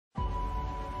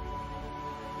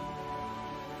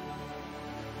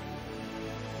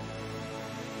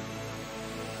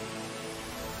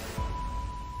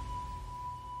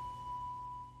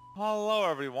Hello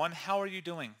everyone, how are you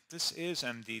doing? This is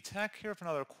MD Tech here for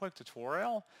another quick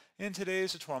tutorial. In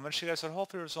today's tutorial, I'm going to show you guys how to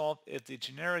hopefully resolve if the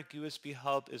generic USB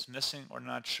hub is missing or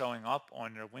not showing up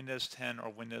on your Windows 10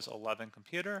 or Windows 11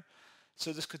 computer.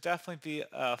 So this could definitely be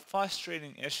a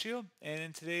frustrating issue, and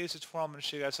in today's tutorial I'm going to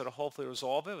show you guys how to hopefully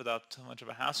resolve it without too much of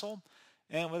a hassle.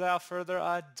 And without further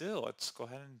ado, let's go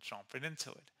ahead and jump right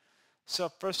into it. So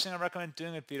first thing I recommend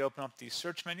doing would be to open up the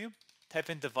search menu,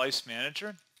 type in Device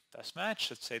Manager, best match,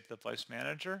 let's say Device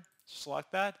Manager,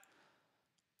 select that,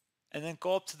 and then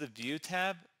go up to the View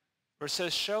tab where it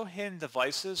says Show Hidden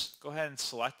Devices, go ahead and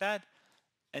select that,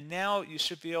 and now you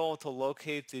should be able to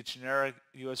locate the generic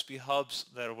USB hubs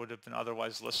that would have been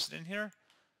otherwise listed in here.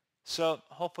 So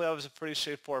hopefully that was a pretty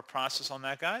straightforward process on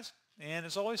that, guys. And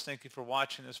as always, thank you for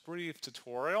watching this brief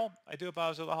tutorial. I do hope I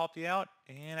was able to help you out,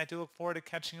 and I do look forward to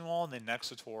catching you all in the next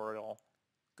tutorial.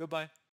 Goodbye.